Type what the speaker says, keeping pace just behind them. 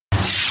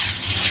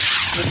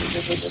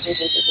DJ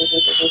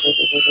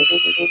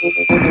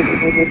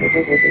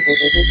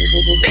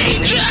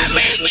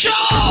Micho!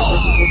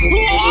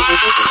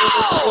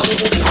 Wow!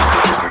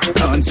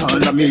 Dance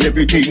all of me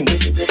everything.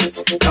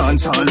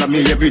 Dance all of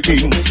me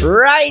everything.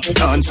 Right.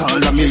 Dance all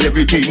of me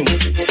everything.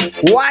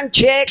 One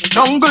check.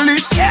 Jungle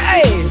is.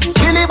 Hey.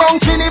 Billy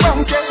bounce, yeah.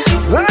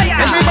 Oh,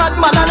 yeah. Every bad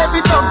man and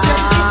every dog,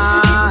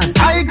 yeah.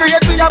 I agree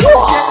with your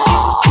boss, yeah.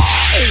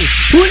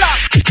 Pull up.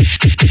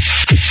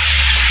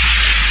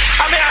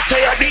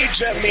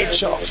 DJ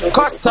Micho,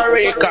 Costa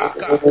Rica.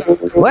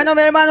 Bueno,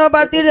 mi hermano, a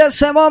partir de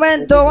ese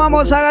momento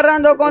vamos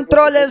agarrando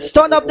controles.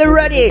 Stone up the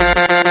ready.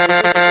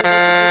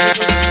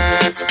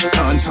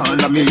 Dance all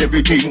of me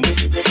everything.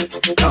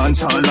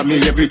 Dance all of me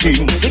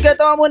everything. Y que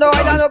todo el mundo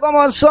bailando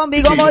como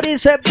zombie, como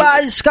dice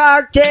Vice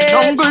Cartel.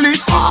 Jungle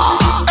is.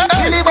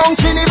 Billy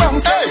bounce,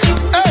 hey.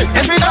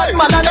 Every bad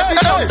man and every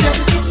dog, yeah.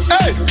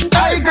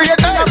 I agree with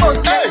your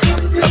boss, yeah.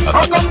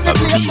 Fuck up the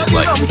place when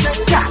you come,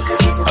 say, yeah.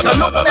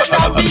 Some of them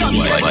not be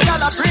easy. Y'all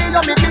a free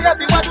on me,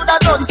 baby, what do that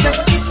done, say?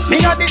 Me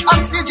a the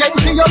oxygen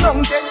for your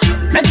lungs, say.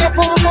 Make your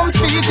pum pum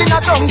speak in a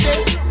tongue, say.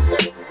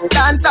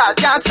 Dance all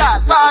can't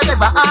start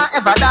forever and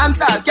ever.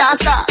 Dance all can't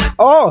start.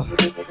 Oh.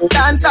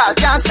 Dance all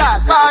can't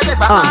start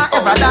forever and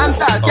ever.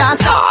 Dance all can't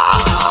start.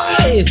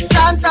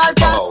 Dance all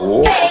can't.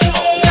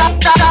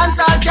 Dance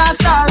all can't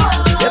start.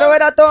 Quiero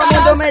ver a todo el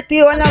mundo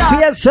metido en la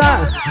fiesta.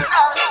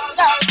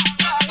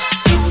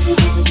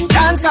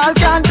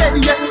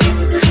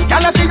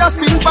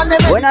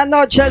 Buenas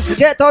noches,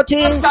 Ghetto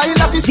Team.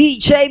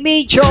 DJ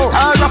Micho.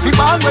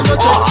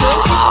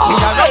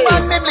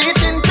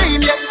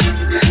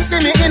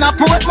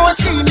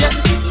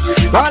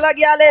 Hola,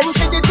 Giales.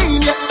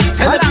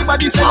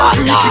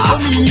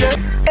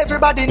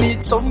 Everybody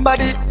needs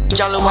somebody.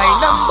 Y'all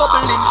wine and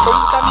bubble in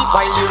front of me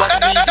while you are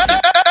squeezing.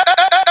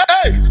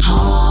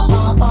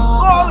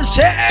 Oh,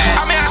 shit.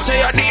 I'm here to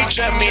say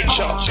DJ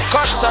Micho,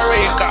 Costa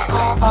Rica.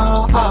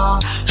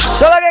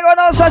 Solo que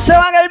conoce se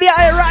van el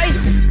viaje, right?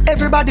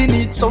 Everybody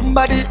needs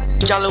somebody.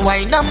 Y'all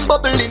wine and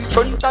bubble in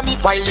front of me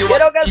while you are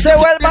quiero que se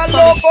vuelva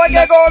loco el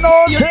que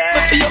conoce.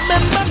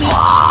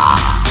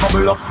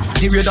 Bubble up.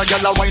 The way that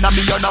y'all wine and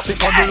me and nothing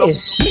cuddle up.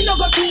 Me no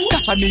go to.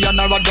 That's why me and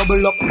her a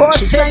double up.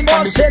 She climb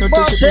on the seat, no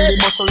till she feel the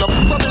muscle up.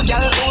 Bubble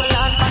y'all hold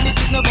on and the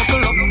seat no buckle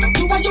up.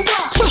 Do what you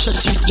want. Brush your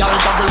teeth, y'all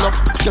double up.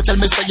 You tell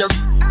me say your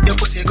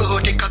pussy go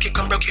the cocky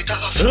come broke it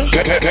off.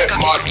 Get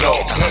mad now.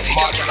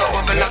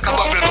 Bubble like a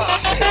bubble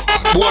bath.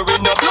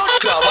 Boring up blood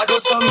clot. What do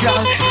some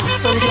y'all?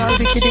 Some y'all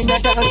wicked in a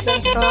dance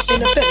and soft in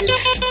a bed.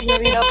 See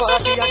her in a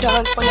party, a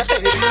dance on your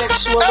head. Make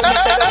sure when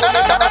you tell her when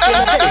you talk in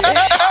a bed.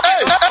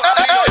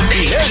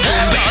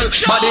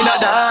 Bad in a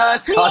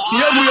dance. I see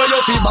him with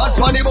your feet bad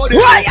funny body.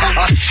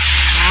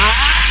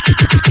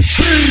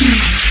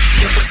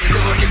 Your pussy go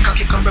the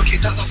cocky come broke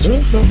it off.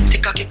 The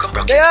cocky come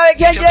broke it off.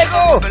 ¿Quién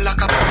llegó?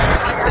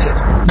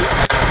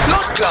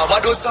 Blood clot,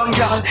 what do some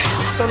girl?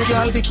 Some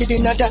girl wicked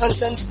in a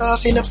dance and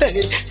soft in a bed.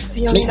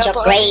 See her in a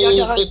party, a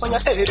dance on your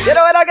head.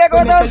 Quiero ver a que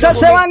conoce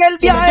se van el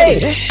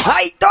viaje.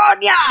 ¡Ay,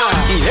 Tonia!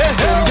 Yes,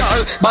 some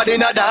girl, bad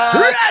in a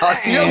dance. I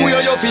see him with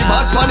your feet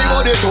bad funny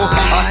body too.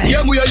 I see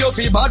him with your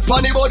feet bad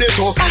funny body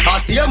too.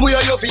 I see him with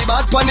your feet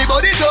bad funny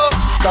body too.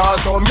 Cause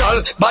some girl,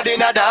 bad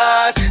in a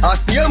dance. I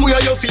see him with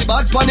your feet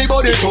bad funny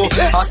body too.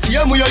 I see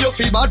him with your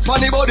feet bad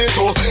funny body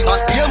too. I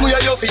see him with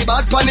your feet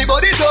bad funny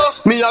body too.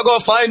 Me I go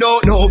find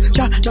out no.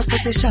 Yeah, just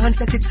position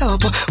set it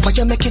up. Why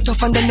you make it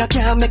tough and then you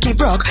can't make it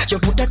broke? You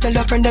put that tell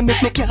your friend them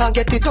make me can't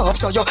get it up.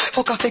 So you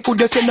fuck a fake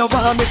good if you know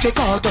want me fake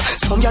out.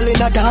 Some y'all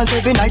in a dance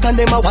every night and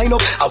them a wine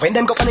up. And when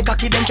them go on the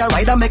cocky them can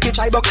ride and make it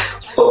try buck.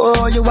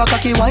 Oh, you a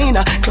cocky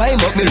whiner. Climb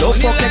up me love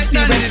fuck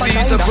experience for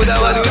China.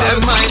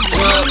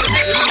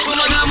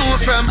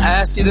 From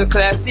ass to the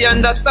classy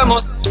and that's a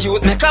must.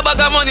 Youth make a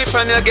bag of money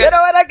from your get. Quiero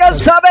ver a que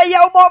sabe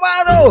ya un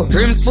movado.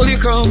 Rims fully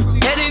chrome,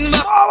 heading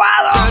back.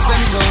 Movado.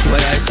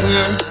 Well I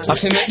swear, I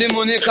fi make the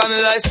money come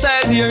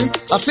lifestyle here.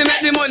 I fi make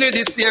the money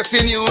this year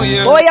for New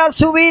Year. Voy a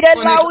subir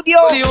el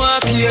audio.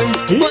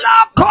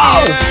 Loco.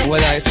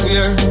 Well I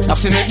swear, I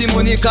fi make the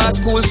money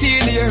cause school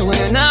feel here. When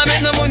you not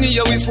make no money,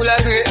 you will full of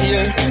great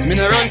year. Me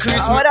no run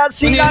crease. Ahora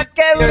sí la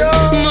quebro.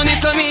 Money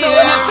to me,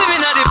 when you see me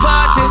at the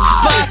party,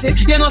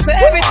 you know say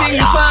everything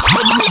is fine.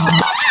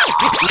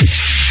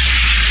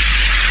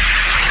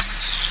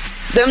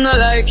 Them not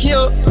like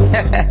you.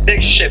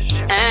 Big ship.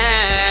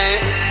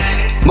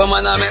 But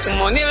man I make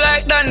money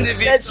like Dandy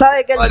V. Él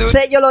sabe que el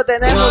sello lo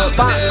tenemos,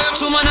 pa.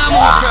 True man I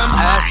move from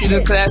ass to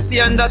the classy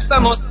and that's a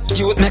must.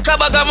 Youth make a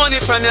bag of money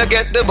from you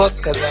get the bus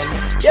cause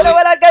I'm quiero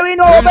ver al que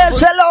vino a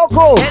verse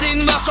loco.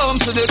 heading back home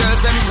to the girls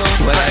them zone.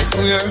 Well I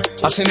swear,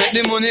 I fi make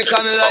the money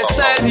come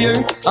lifestyle here.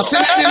 I fi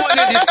make the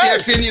money this year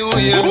for New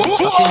Year.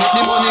 I fi make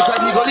the money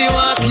cause the gully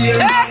walk here.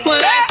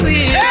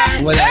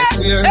 Well I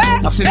swear,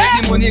 I fi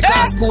make the money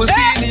cause school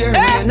feel here.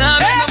 Now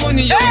make the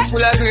money you be full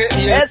of great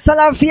year. Esa es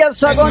la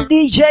fiesta con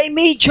DJ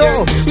Micho.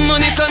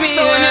 Money coming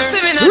so when you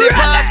see me at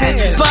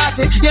the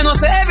party, you know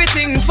say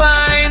everything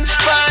fine.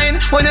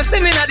 When you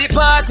see me at the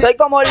party, soy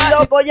como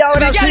loco y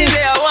ahora sí.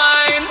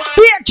 wine.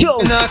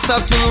 Micho. Not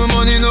stop to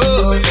money no.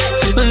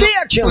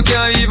 you. We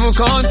can't even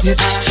count it.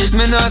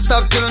 Me not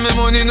stop till me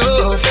money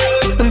enough.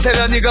 And tell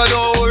a nigga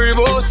don't worry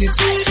about it.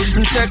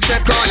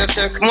 Check on your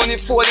check. Money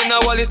fall in a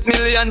wallet,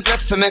 millions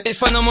left for me.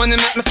 If I no money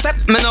make me step,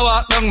 me no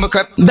walk down my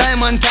crep.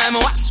 Diamond time, I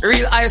watch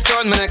real ice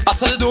on my neck. I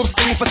saw the dope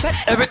sing for set,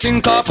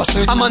 everything cop a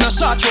sweet. I'm on a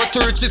short road to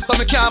riches, so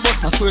me can't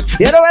bust a sweat.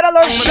 Quiero ver a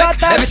los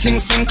shotas. Everything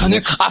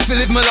synchronic. I feel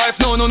live my life,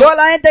 no. Toda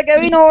la gente que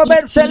vino a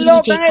verse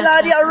loca en el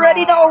área,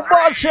 ready now,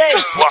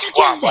 bosses.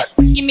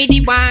 Give me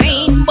the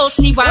wine, boss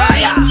the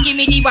wine. Give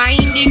me the wine,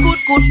 the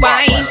good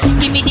wine.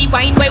 Give me the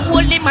wine where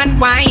holy man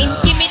wine.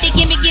 Give me the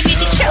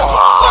show.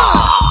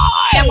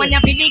 That one you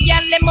feel the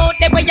girl them out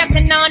there where you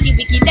send on the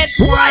wickedest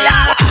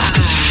wine.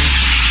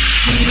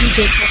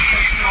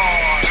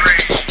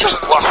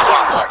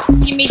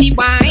 Give me the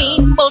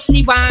wine, boss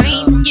the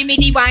wine. Give me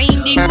the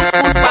wine, the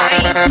good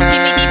wine.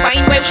 Give me the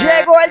wine where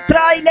llegó el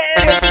trailer.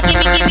 Give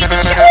me the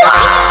show.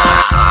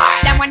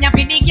 That one you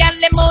feel the girl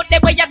them out there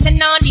where you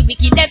send on the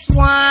wickedest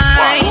wine.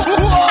 And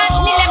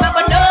still them have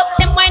enough,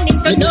 them wine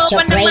into love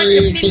and them want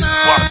to be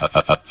mine.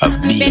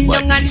 Bend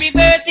down and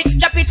reverse it,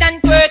 drop it and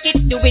twerk it,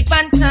 do it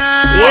one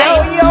time.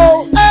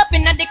 Yo. Up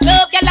in the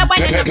club, girl I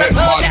wine and the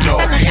road, that's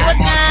a show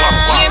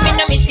time. Hear me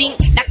now me sing,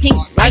 that thing,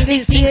 rise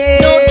this thing,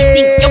 do this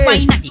thing, you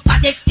wine at the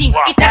baddest thing,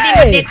 it a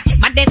the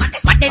maddest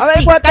thing. A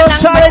ver cuántos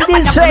saben,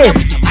 dice.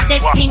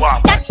 Baddest thing,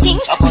 that thing,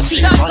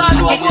 see,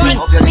 baddest thing,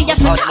 me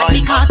just a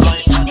the cartel,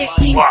 baddest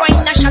thing,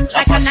 wine a shot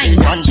like a nine,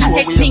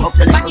 baddest thing,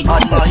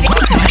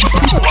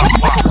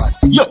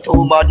 you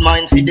too bad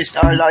mind for the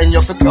star line.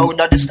 You feel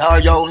proud of the star,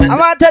 yo. Man.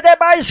 Amante de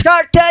Vice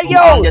Cartel, yo.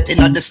 I'm getting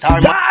at the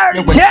star, man.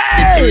 You went the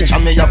teacher,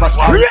 me have a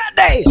star.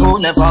 Ready. You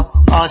never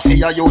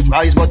see a youth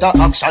rise, but the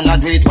action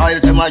and wait while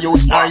them a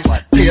use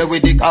nice. Play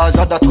with the cars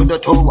of the to the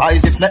two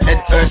wise. If me head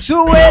hurt,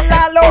 sube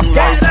la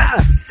loquera.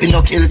 We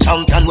no kill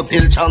champion, we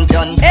build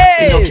champion.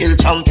 We no kill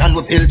champion,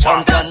 we build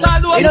champion.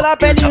 Mira la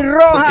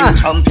pelirroja.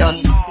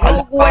 Champion.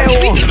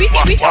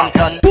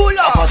 Champion. Pull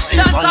up.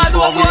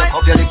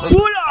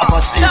 Pull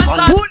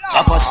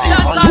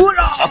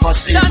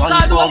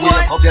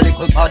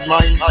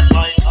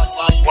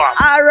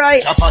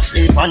Alright.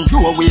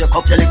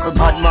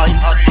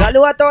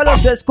 Saludos a todos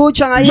los que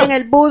escuchan ahí en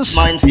el bus.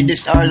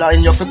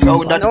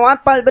 Cuando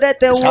van para el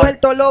brete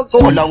vuelto loco.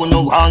 Todo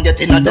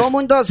el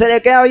mundo se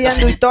le queda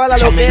viendo y toda la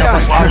loquera.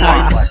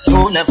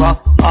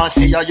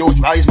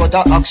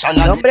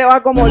 El hombre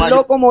va como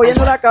loco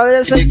moviendo la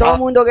cabeza y todo el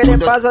mundo que le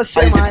pasa a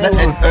ese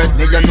maestro.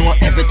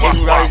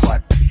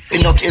 We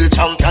no kill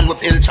champion, we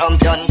kill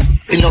champion.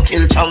 We no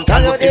kill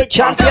champion, we kill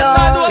champion.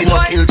 We no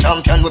kill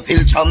champion, we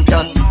kill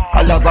champion.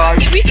 Calabar,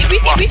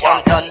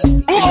 champion.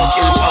 We no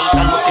kill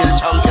champion, we kill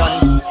champion.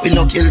 We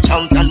no kill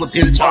champion, we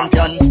kill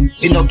champion.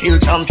 We no kill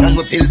champion,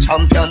 we kill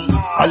champion.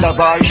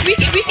 Calabar,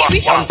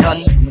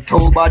 champion.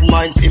 Too bad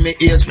mind, see me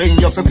ears ring.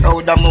 You feel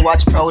proud of me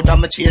watch, proud of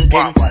me chain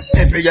thing.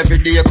 Every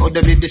day could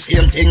be the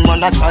same thing.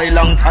 Man, I try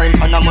long time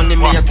for the money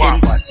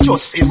making.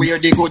 Just see wear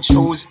the good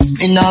shoes.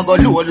 Me nah go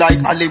low like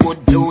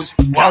Hollywood blues.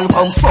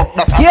 Come fuck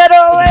that.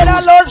 Quiero ver a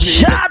los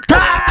chatas.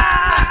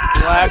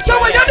 So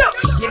what you do?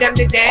 Give them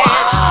the dance,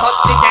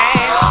 bust the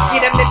dance.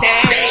 Give them the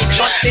dance,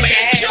 bust the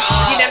dance.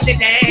 Give them the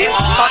dance,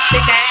 bust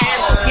the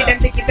dance. Give them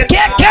the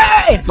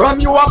 ¿Qué?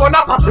 From you I'm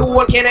gonna pass the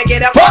whole. Can I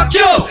get a Fuck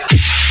you!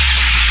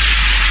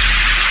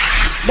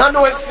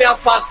 No it's me a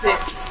pass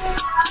it.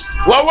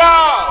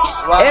 Wow.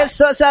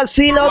 Eso es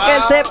así lo que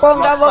se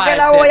ponga porque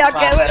la voy a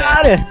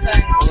quebrar.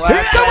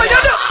 So what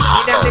you do?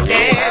 Give them the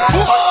dance,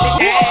 bust the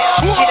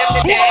dance. Give them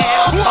the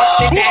dance, bust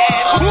the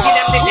dance. Give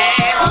them the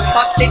dance,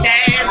 bust the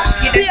dance.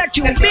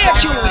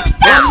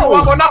 From you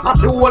I'm gonna pass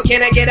the whole.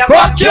 Can I get a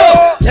Fuck you!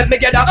 Let me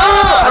get a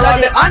all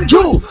the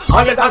Andrew.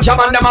 All the ganja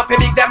man them up to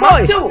big them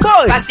up too.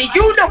 I see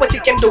you know what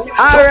you can do.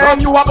 So from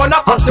you I'm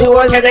gonna pass the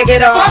whole. Can I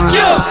get a Fuck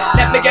you!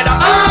 Let me get a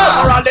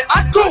all the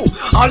hot crew.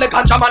 All the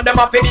ganja man them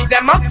up to big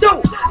them up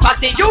too. I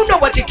see you know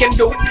what you can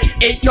do.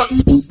 Ain't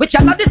nothing. Which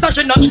I'm not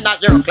discussion nothing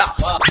at your class.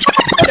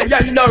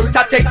 You know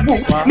that take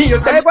move. Me you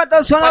say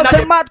 ¿Cuántos son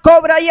los Mad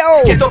Cobra,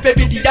 yo? get up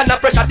every day and the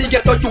pressure to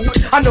get to you.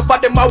 And enough of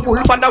them a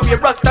wolf and a we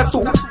rasta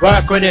suit.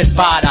 Work with it,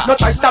 father. No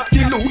try stop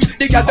the loot.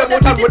 The girls them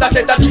out the road and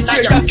say that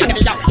DJ got you.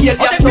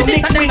 Alias no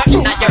mix with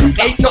you.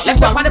 Ain't nothing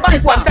wrong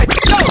with one time.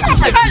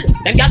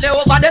 Them gyal they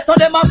over there so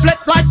them a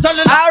flex like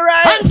cellular.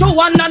 Alright. And to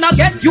one and a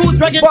get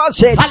used regular.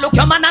 Boss it. I look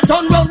your man a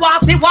turn round war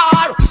fi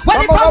war.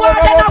 When if a war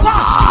then a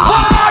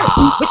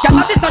war. Which you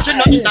have this such a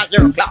not in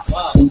your class.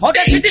 How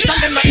they fit it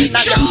and them not in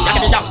your.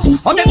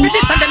 How they fit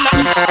it and them not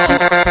in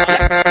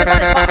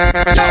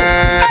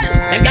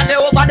them gyal they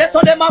over there so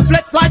them a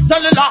flex like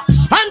cellular.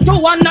 And to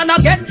one and a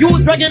get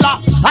used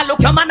regular. I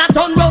look your man a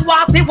turn round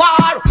war fi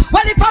war.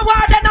 When if a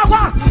war then a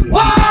war.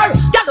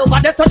 Gyal over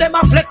there so them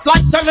a flex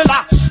like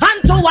cellular.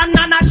 And to one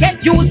and a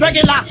get used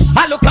regular.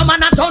 I look a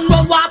man a turn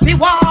round war fi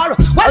war.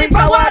 Well if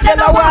a war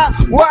then a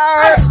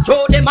war.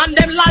 Show them and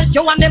them like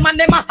you and them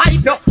a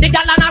hype you. The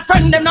gal and a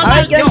friend them not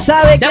like you.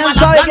 Them a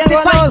not plan to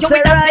fight you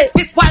with them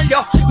fist while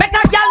you. Make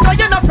a gal know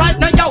you not fright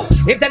no yo.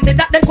 If them did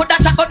that them coulda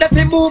chat out them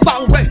fi move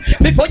on way.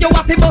 Before you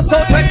have to bust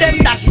out with them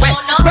dash way.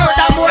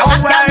 Furthermore a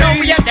gal know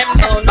where them.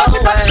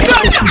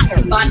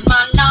 Bad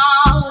man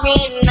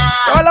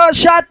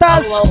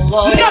bachatas.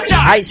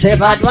 I say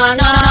bad man.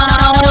 No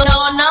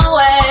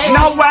way.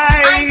 No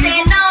way. I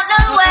say no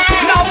way.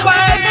 No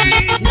way.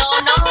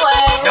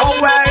 No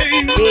way.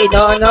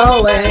 No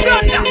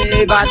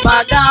way. Bad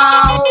man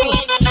now.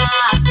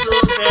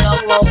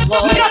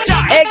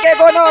 El que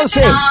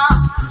conoce.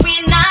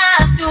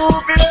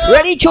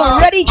 Ready tune.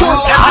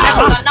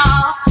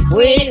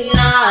 We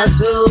not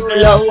too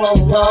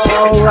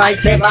blow. I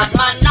say bad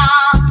man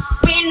now.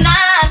 We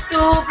not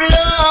too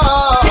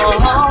blow.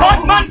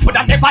 Bad man could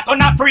have never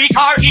done a freak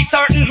or eat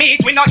certain meat.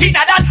 We no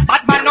inna that.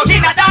 Bad man no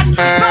inna that.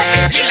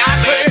 Right in our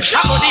way,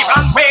 I go the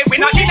wrong way. We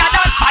no inna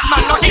that. Bad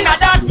man no inna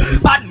that.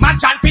 Bad man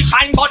can fish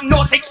shine, but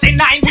no 69.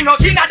 We no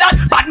inna that.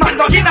 Bad man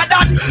no inna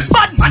that.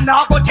 Bad man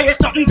now go taste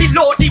something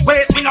below the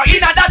waist. We no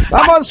inna that.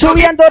 Vamos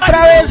subiendo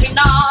otra vez.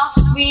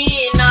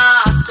 We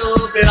not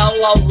too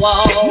blow.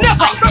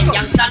 I say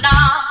youngster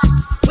now.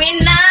 We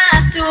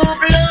not too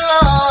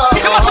blow.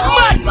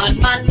 Bad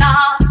man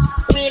now.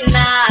 We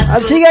not.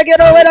 Así que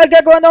quiero ver al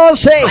que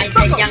conoce. I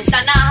say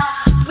youngster now.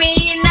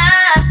 We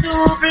not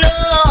too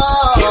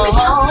blow.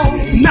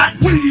 Not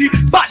we,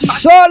 bad man.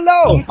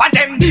 Solo.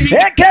 Pandemic.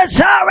 Es que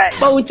sabe.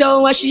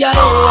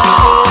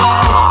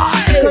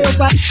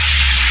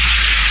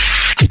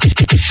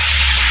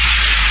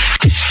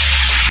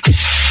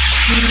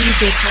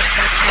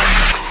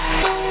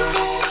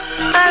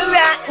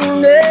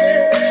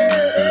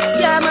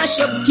 Yeah, mash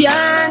up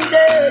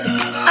candle.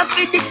 I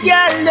feel the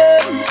girl.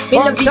 Me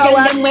love the girl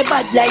them way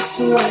bad like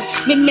sword.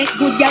 Me make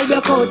good girl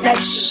work out like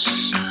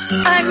shh.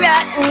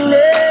 Alright,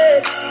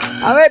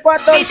 A ver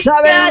cuántos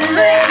saben.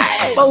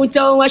 Bout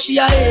on what she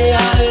a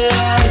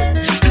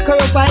pick her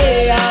up a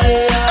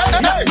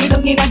knock me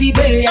down inna the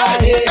bay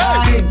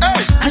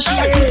and she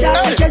a kiss her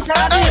the chest of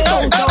me.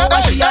 Bout on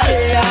what she a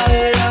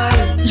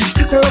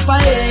pick her up a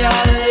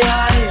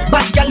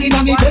bad girl inna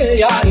me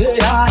bay.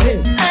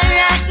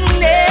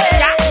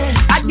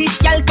 This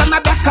girl come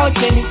a broke out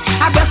for me.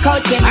 I broke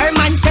out for me. Her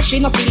man said she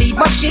no feel it,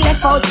 but she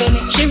left out for me.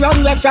 She run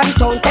away from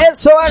town.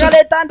 Eso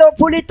hágale dando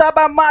pulita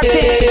pa'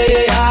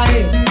 mate.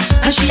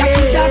 And she a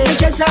kiss her the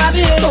chest of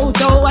me.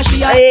 Bout on what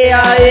she a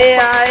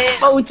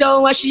bout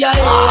on what she a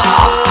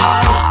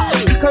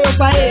pick her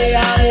up a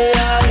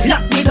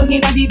lock me down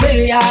inna the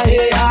bay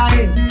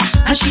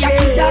and she a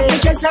kiss her the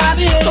chest of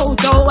me.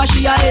 Bout on what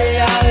she a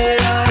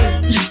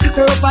pick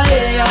her up a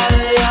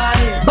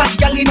bad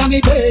girl inna me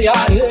bay.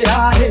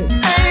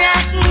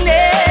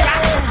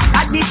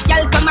 This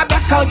girl come a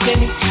broke out for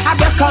me. I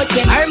broke out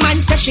for me. Her man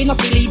said she no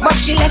feel it, but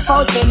she left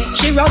out for me.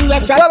 She run away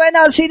from Saben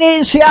así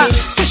inicia.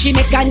 so she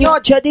make a new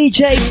Noche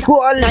DJ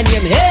Cool. and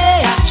him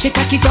hey. She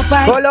cock it up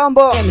and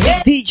Colombo.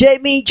 DJ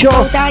Micho.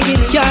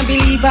 can't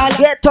believe all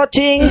Ghetto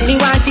Ting. me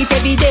want it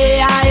every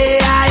day.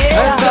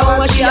 So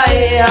what she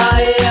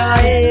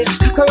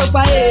pick her up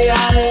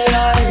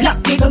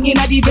lock me down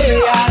inna the bay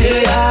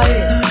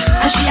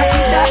and she a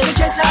kiss her the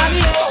chest of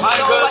me. My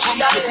girl, come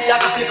flip it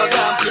like a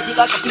flippergram, flip it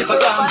like a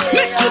flippergram.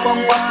 Make your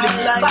bumper flip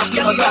like a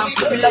flippergram,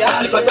 flip it like a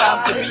flippergram,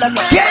 flip it like a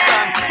flippergram.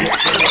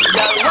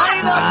 Girl,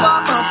 wind up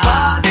on my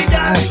body,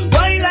 girl.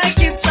 Why like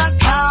it's a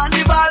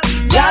carnival?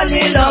 Girl,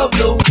 me love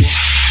you.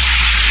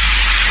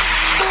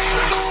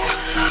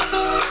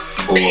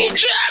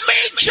 DJ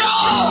Micho.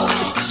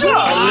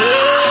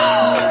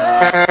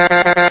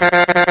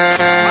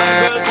 My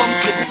girl, come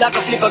flip it like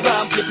a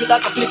flippergram, flip it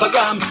like a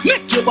flippergram.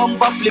 Make your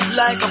bumper flip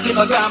like a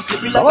flippergram,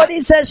 flip it like Como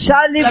dice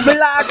Charlie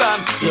Black.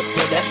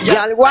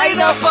 Girl,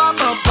 wind up on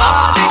my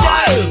body,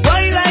 girl.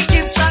 Why like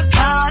it's a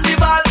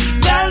carnival?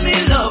 Girl, me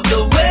love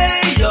the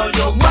way you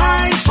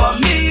wine for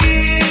me.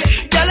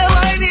 Girl, your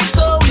wine is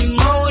so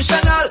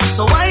emotional.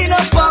 So wind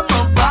up on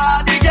my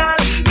body, girl.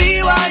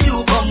 Me why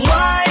you come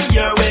wine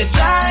your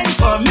waistline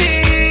for me.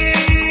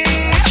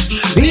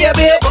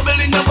 Baby,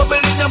 bubbling,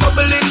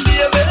 bubbling,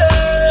 baby.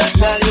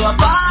 Girl, you a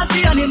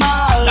party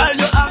animal. Girl,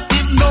 you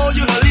active, no,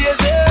 you no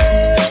lazy.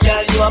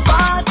 Girl, you a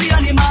party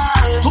animal.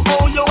 To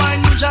all your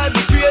wine, you drive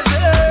me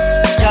crazy.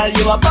 Girl,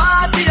 you a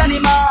party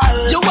animal.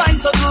 You wine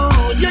so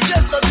good, you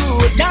just so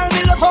good. Girl,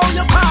 me love how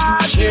you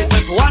party. She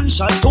take 1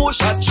 shot, 2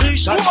 shot, 3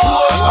 shot, 4.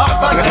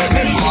 After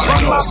that, she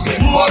come back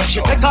with more. She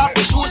take off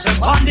the shoes and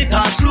pound it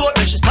on floor.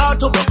 Then she start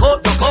to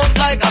broke out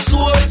like a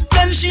sword.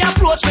 Then she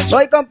approach me.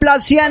 Estoy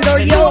complaciendo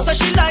You yo. say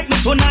she like me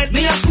tonight,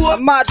 me a score.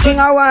 Martin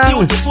Awan.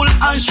 Beautiful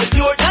and she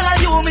pure. Tell her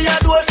you me a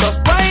door. So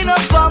wind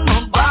up on my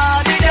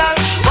body, girl.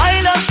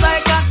 Wind us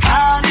like a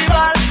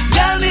carnival.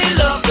 Girl, me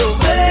love the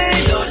way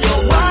you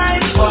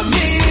wine for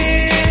me.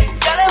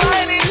 Girl, the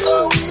wine is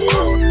so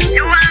good.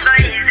 You want go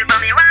easy, but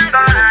me want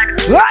go hard.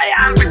 Vaya.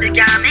 I'm pretty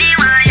girl, me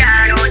want ya.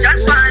 You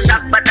just want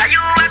shop, but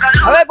you want go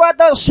A low. ver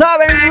cuántos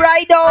saben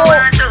Raido.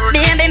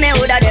 Baby, me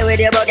woulda there with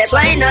you, but guess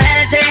why no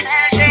healthy?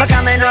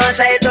 Because me know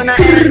say to no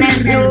help me.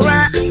 You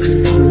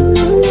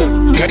want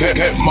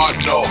Get mad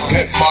now,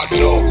 get mad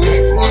now,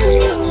 get mad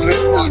now,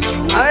 get mad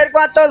now. A ver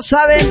cuántos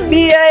saben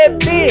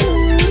VIP.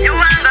 you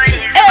want go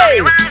easy, Hey. but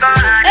you want go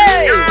hard.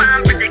 Hey. You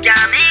want pretty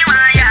girl, me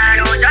want ya.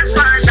 You just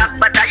want shop,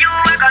 but you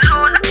want go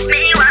lose.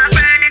 Me want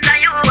burn it,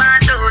 and you want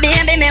shoot.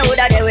 Baby, me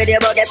woulda there with you,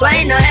 but guess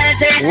why no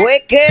healthy?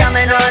 Wicked. Because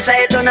me know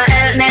say to no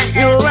help me.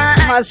 You want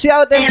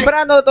demasiado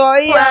temprano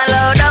todavía.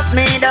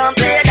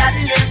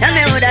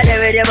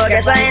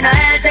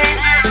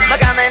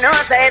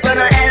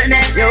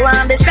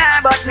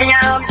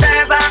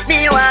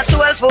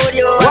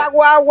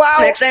 Wow, wow.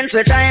 Make sense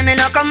with time, me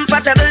no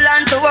compatible.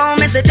 And to how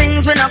me see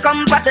things, we no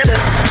compatible.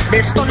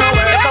 This to no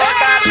work out,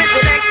 cause me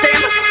select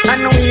him.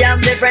 And we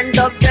have different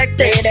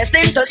objectives.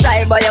 Destined to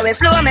strive, but you will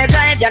slow me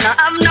drive. You no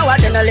have no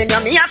adrenaline, you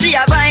me have to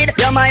avoid.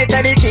 You might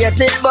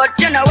dedicated, but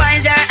you know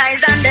wise. Your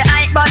eyes on the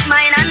hype, but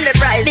mine on the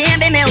prize.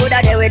 Baby, me woulda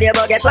there with you,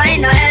 but guess why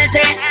no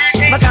healthy?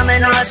 But come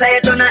and no say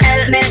to no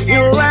help me.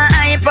 You want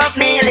hype up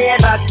me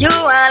laid back. You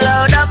want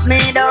load up me,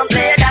 don't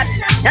play that.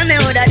 And me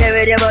woulda there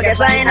with you, but guess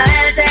why no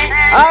healthy?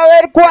 A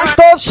ver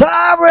cuánto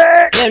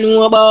sabe. You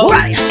know about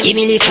give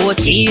me the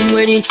 14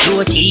 when it's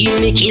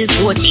 14. Me kill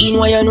 14.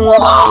 What you know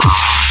about?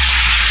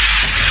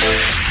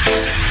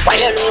 What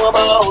you know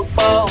about?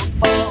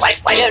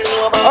 What you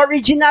know about?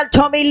 Original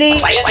Tommy Lee.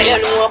 What you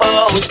know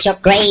about? Micho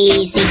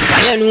crazy.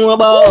 What you know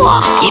about?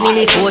 Give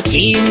me the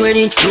 14 when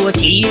it's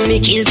 14. Me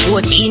kill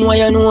 14. What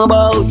you know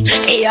about?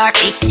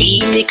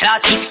 AR-15, the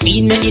class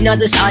 16. Me in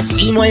the start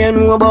steam. What you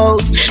know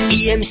about?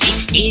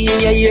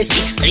 PM-16, your year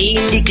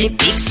 16. The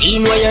clip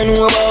 16. What you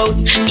know about?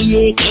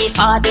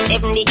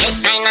 AK-47, the Jet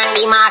 9 and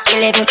the Mark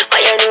 11.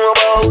 What you know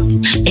about?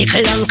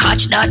 Ekel and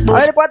catch that A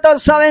bus. ver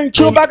cuántos saben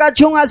chupa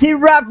cachún así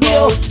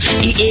rápido.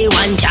 The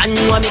A1 Chan,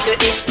 want me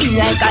to spin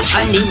like a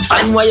Channing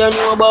fan. What you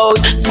know about?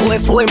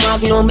 4-4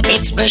 Magnum,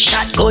 Express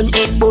shotgun,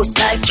 head boost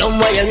like Chum.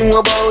 What you know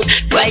about?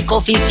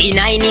 Ryko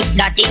 59, if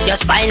that hit your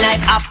spine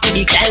like up to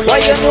the climb.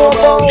 What you know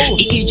about?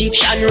 The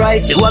Egyptian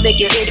rifle, what make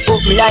your head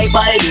up like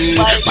Bible.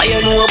 What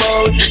you know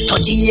about?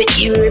 38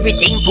 year,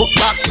 everything put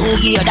back to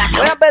gear. That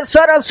Voy a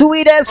empezar a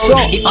subir eso.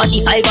 the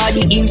 45 are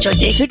the inch of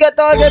Así que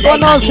todo el que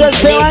conoce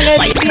se van el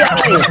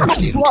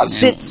viaje.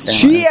 Was it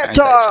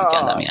theater?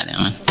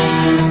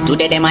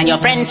 Today them and your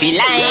friend feel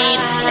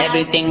life.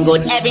 Everything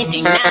good,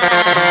 everything nice.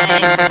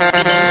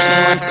 With them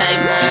 3 months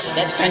time, you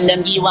said friend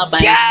them give up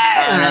and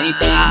alright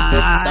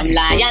then. Some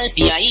loyal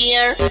for your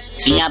ear,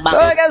 for your box,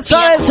 Todo el que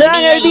sabe se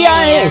van el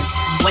viaje.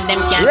 when them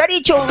can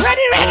Ready to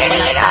ready. Me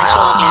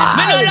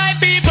no like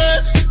people.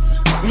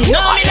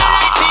 No, me no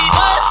like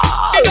people.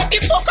 They don't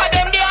give fuck of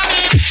them, they are me.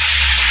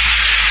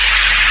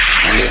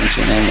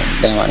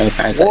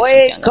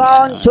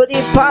 Welcome to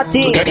the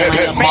party.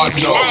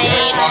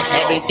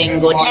 Everything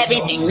good,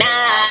 everything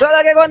nice. Solo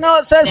el que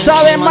conoce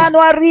sabe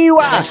mano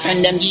arriba.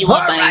 Friend them give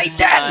up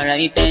Alright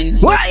alright then.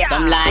 Why?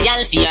 Some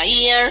loyal for your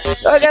ear.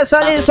 Todo el que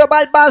está listo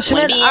para el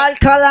bashment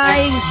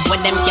alkaline.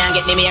 When them can't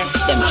get them here,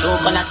 them true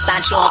gonna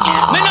start choking.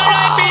 Me no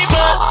like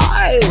people.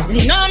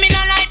 No, me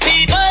no like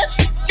people.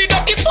 You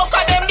don't give fuck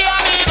of them, they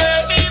are me.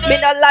 Me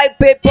not like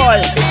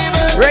people.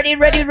 Ready.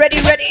 For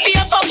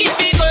your fucking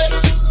people.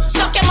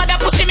 Suck your mother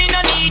pussy, me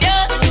no need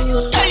her.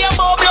 Tell your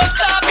boy blood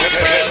club.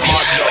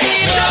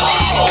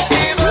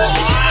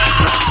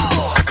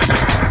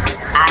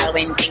 All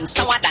when things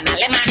sour than a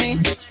lemon.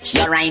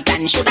 You're right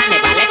and shoulda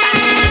never listen.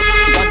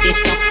 But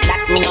this up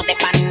that me no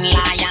depend.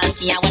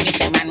 Loyalty when me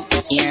say man.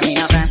 Hear me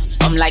no cross.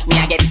 Come like me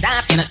I get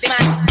soft, you know see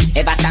man.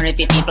 Ever sorry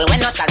for people when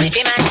no sorry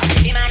for man.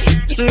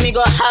 Me go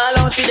all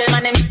out for them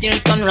and them still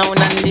turn round.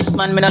 And this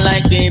man me no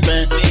like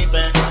people.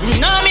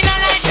 No me no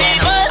like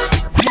people.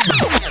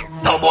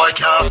 No boy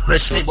can't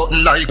press me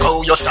button like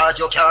how you start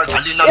your car.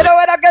 You know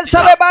what I can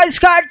say about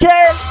Cartel?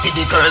 Hit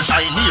the girls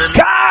I near me.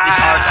 The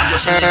far from you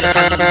see me get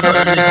on the girl.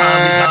 The car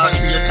we got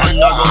straight and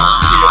narrow.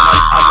 Straight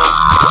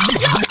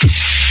like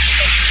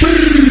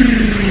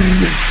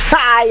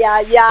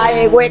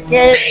Ay,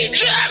 wicked.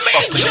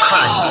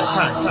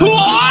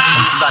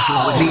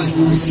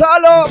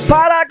 Solo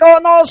para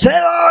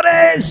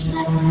conocedores.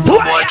 No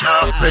boy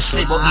can't press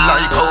me button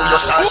like how you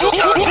start your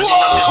car.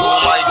 Oh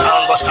my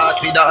God, go start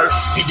with her.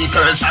 Hit the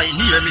girls I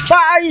near me.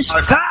 Vice Me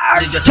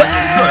get on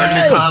the girl.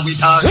 The car we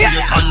got straight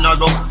and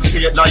narrow.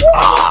 Straight like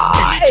arrow.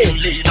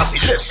 Anything lean off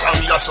it left from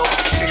your so.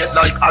 Straight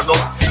like arrow.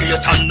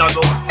 Straight and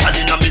narrow. And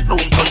in a me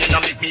room, turn in a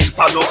me wheel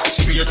parrow.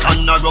 Straight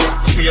and narrow.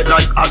 Straight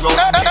like arrow.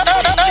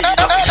 Anything lean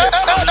off it left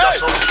from your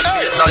so.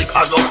 Straight like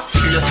arrow.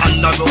 Straight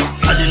and narrow.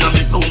 And in a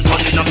me room,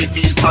 turn in a me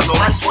wheel parrow.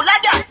 And full of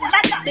that.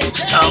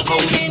 Can't go.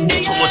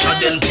 Too much of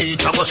them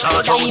teacher was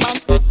hard out.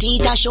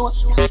 Teacher show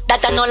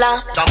that I know la.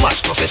 The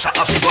mass professor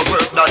have to go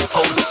work that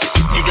out.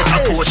 He get a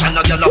portion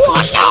of the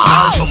post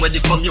out. Somewhere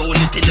the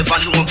community never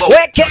know about.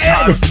 Wicked.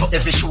 So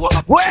every show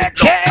up. Wicked.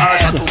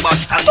 Cars are too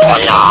bastard.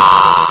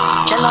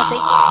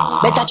 Jealousy,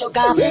 better choke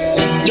off.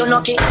 You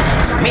lucky,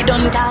 me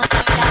don't talk.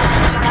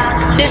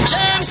 The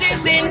germs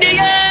is in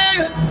the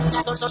air.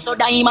 So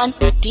diamond,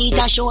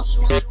 teacher show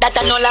that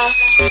I know la.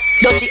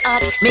 Dirty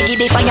heart, me give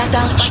the fire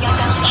touch.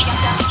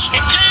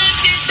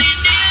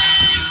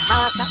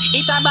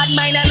 If a bad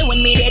mind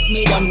alone, me dead,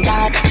 me done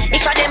talk.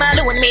 If a them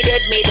alone, me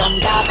dead, me done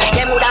talk.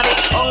 Them woulda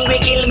make hungry,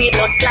 kill me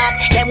blood clot.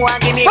 Them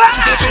want give me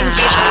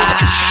fish.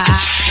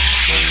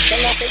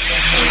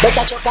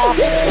 Better choke off.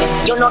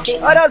 You lucky.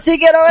 Ahora sí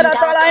quiero ver a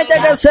toda la gente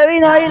que se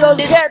vino ahí, los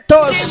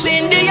guetos.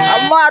 A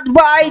Mad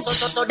Bites.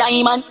 So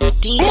diamond,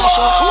 teacher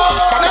show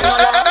that I know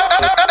la.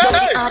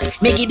 Dirty heart,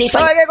 Me give the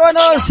 ¿Sabe que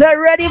conoce?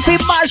 Ready for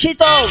mash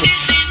it up.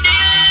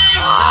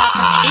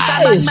 If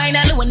a bad mind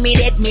alone, me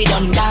dead, me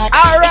done that.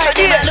 Alright, if a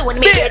them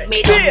alone, me dead, me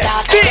done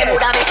that. Them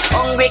woulda make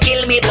hungry,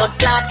 kill me, blood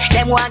clot.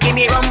 Them want give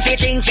me rum,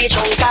 fishing, fish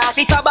on cat.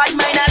 If a bad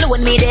mind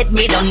alone, me dead,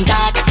 me done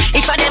that.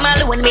 If a them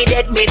alone, me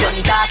dead, me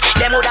done that.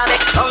 Them woulda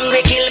make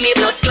hungry, kill me,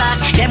 blood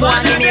clot. Them want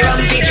give me rum,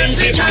 fishing,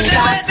 fish on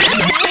cat.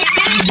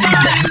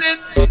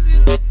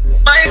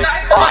 My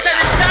God, what a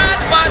shot,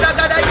 Father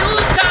God, you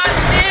got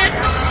it.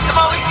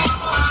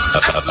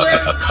 I swear,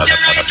 you're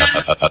right.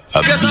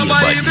 Get a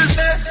Bible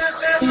say,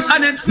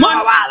 and it's man.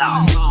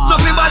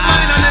 Nothing bad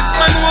mind, and it's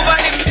man over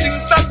him.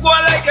 Things stop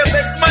going like a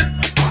sex man.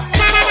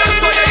 That's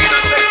why you're in a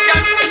sex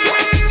can.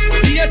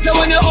 Later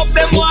when you up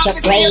them walk, you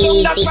see them,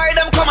 that's why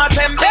them come at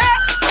them.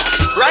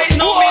 Right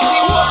now, me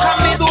team work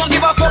and me don't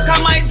give a fuck, I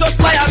might just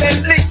buy a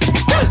Bentley.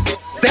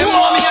 Them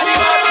want me and the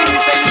boss in the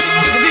century.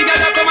 The bigger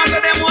that come and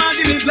say them want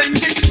give me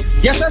plenty.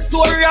 Yes, a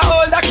story a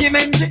whole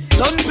documentary.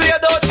 Don't play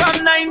it out from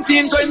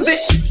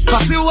 1920.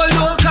 Cause the world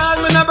don't call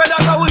me no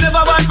brother, cause we never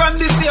born from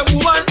the same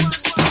woman.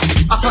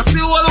 I first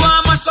the world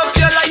want mash up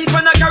your life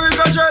and I carry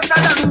grudge worse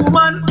than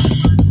woman.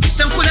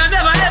 Them coulda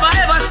never ever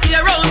ever stay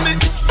around me.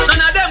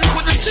 None of them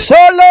couldn't.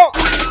 Solo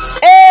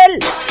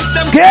el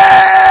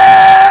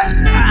girl.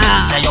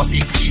 Say you're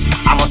sick,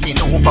 I must see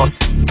no bus.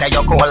 Say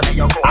you're cold,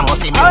 I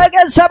must see no.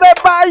 Alguien sabe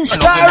más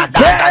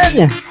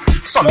cartel.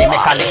 So me make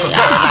a little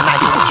girl and I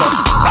you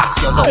just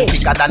box your down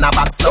quicker than a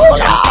box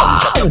lunch and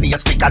punch up your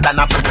face quicker than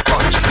a fruit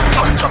punch.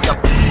 Punch up your.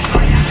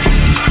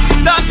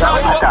 That's how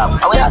you talk.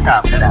 How you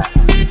talk to that?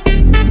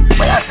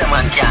 Why you say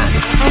man can?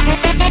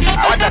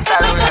 I want to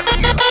start with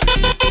you.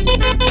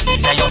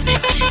 Say you're sick,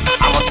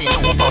 I must see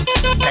no bus.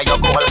 Say you're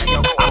cold,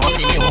 I must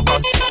see no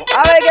bus.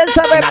 Alguien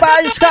sabe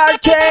más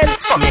cartel.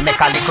 So me make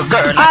a little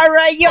girl.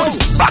 Alright you.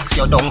 Box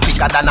your down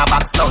quicker than a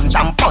box lunch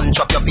and punch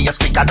up your face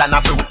quicker than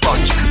a fruit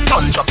punch.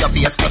 Punch up your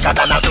face quicker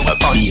than a fruit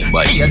punch.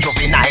 Be a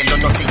juvenile, you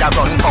know see ya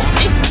run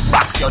comfy.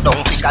 Box your down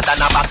quicker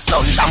than a box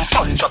lunch and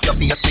punch up your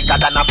face quicker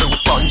than a fruit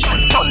punch.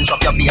 Punch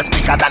up your face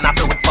quicker than a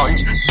fruit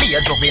punch. Be a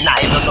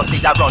juvenile, you know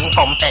see ya run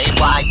comfy.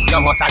 Why? You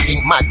must have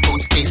drink mad to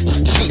kiss.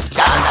 This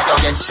Gaza you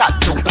get shot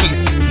to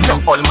kiss. No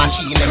all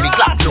machine every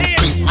clap look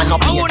Chris. And no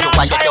be a joke,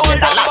 I get you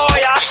with a lot.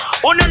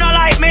 Uno no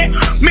like me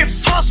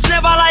first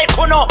never like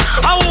uno.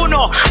 I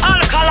uno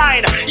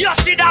alkaline. You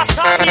see that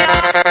song here?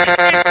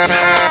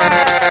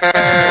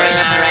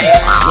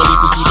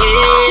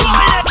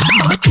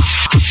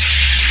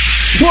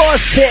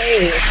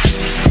 Pussy.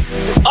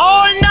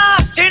 All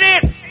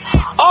nastiness,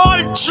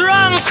 all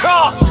drunk,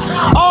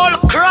 all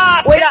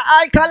cross. With an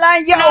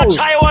alkaline yo. No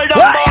try hold on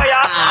boy.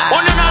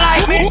 Uno no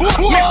like me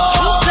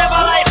first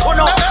never like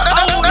uno. I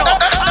uno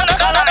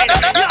alkaline.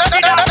 You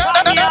see that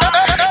song here?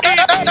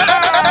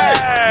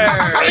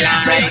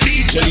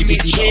 Jelly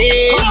pussy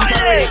day.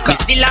 Me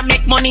still a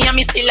make money and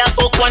me still a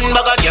fuck one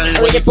bag of girl.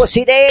 With the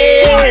pussy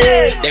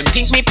day. Them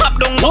think me pop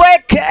down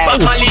Wicked.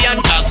 Pop Mali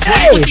and tax. With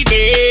the pussy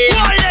day.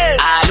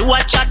 All who a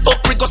chat fuck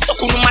we go suck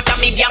no matter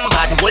me gang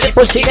bad. Wally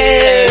pussy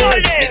day.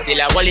 Me still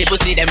a wally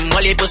pussy them,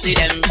 wally pussy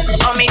them.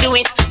 How me do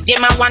it?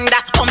 Them a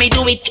wonder how me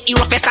do it. You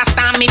professor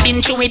star me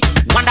been through it.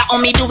 Wonder how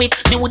me do it.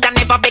 Me woulda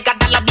never beg a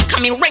dollar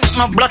becoming rank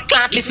no blood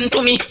clot. Listen to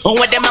me. Oh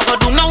what them a go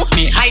do now?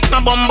 Me hype my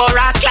bumbo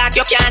ass clot.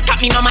 You can't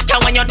tap me no matter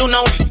when you do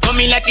now. Come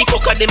me like the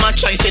fucker them a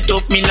try set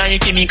up me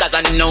life for me cause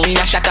I know me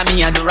a shot at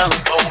me a do wrong.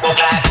 Bumbo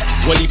clot.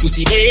 Wally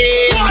pussy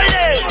day.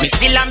 Me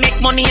still a make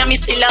money and me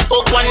still a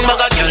fuck one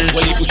bag of girl.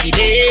 Wally pussy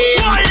day.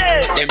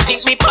 Them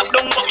think me pop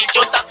down but me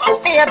just a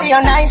pop. Baby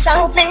you're nice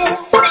and clean.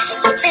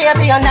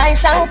 Baby you're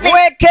nice and clean.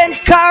 Wicked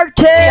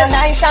cartel. You're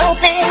nice and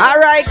clean.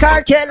 Alright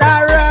cartel,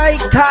 alright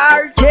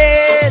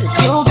cartel.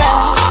 You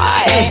got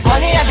make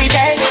money every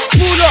day.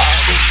 Pull up.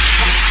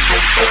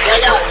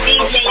 Yo,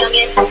 DJ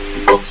Youngin.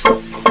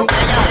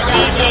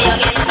 DJ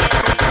Youngin.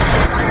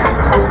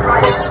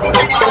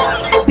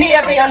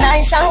 Baby you're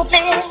nice and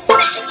clean.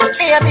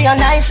 Baby you're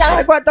nice and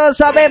clean. ¿Cuántos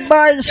saben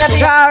más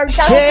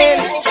cartel?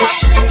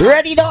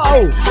 Ready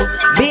now,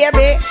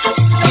 baby.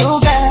 You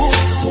got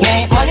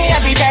make money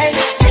every day.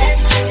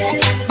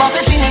 But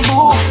it's in the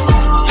book.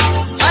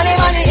 Money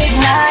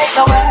ignite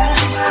the world.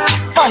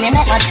 Money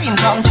make my dream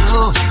come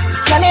true.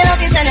 Let me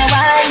love you tell you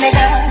why, me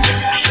girl.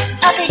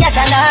 I see get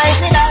a life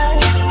without.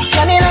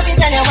 Let me love you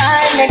tell you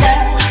why, me girl.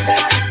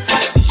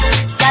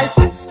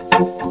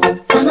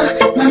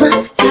 Mama,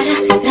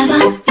 gotta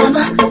love her.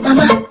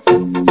 Mama,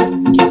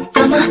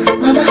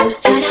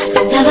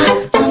 gotta love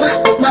her.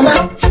 Mama.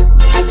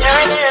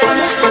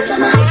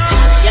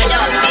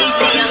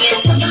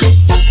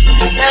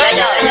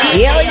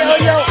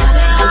 Yo.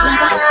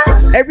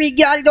 Every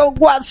girl don't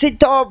want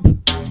it up.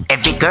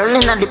 Every girl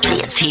in the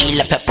place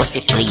feel up a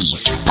pussy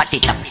please. Pat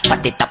it up,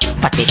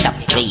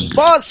 please.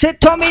 Boss it,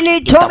 Tommy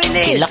Lee. Till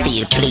I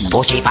feel please.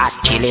 Pussy fat,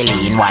 chilly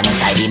lean one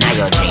side in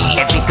your jeans.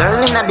 Every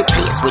girl in the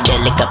place with the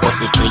liquor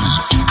pussy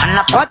please.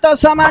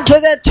 ¿Cuántos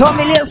amantes de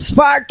Tommy Lee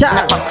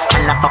Sparta?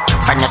 And up,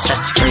 from the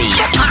stress free.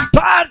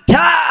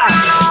 Sparta!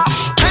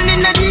 And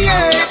in the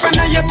air, air from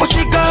your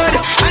pussy good.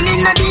 And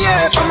in the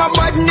air from my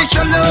body,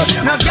 your love.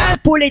 No girl.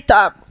 Pull it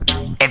up.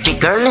 Every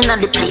girl in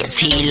the place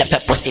feel up your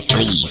pussy,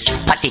 please.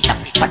 Pat it up,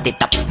 please.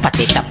 Pat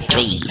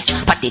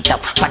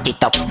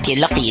it up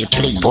till I feel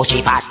please.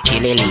 Pussy fat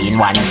till it lean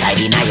one side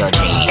in your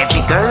jeans.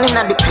 Every girl in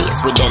the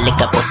place with a lick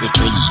of pussy,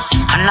 please.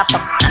 Hand up,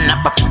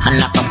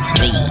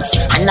 please.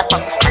 Hand up,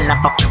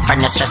 for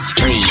no stress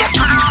free.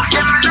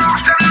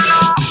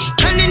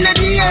 And in the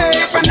air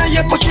from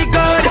your pussy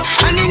good.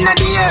 And in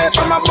the air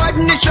from my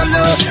body, your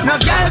love. No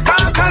girl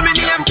can't call me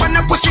name from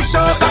the pussy so.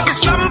 Cocky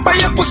slump by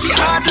your pussy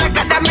hard like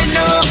a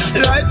domino.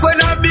 Like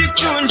when a big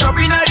tune drop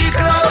in the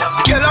club.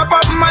 Get up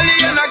on Mali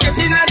and I get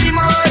in the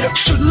mud.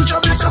 Shouldn't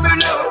trouble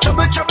no,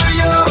 trouble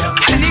yo.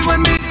 Anyway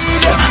me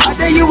lead, how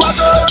there you a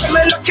go?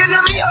 Me looking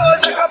at me out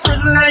like a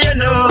prisoner, you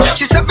know.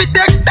 She said we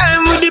take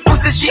time with the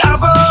pussy she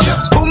have up.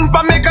 Boom,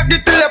 pa make a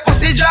get till the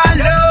pussy draw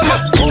low.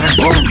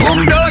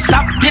 Boom, don't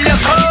stop till you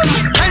come.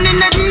 And in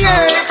the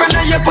air, from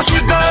your pussy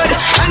good.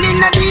 And in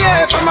the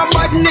air, from my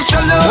body,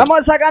 your love.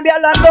 Vamos a cambiar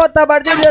la nota a partir de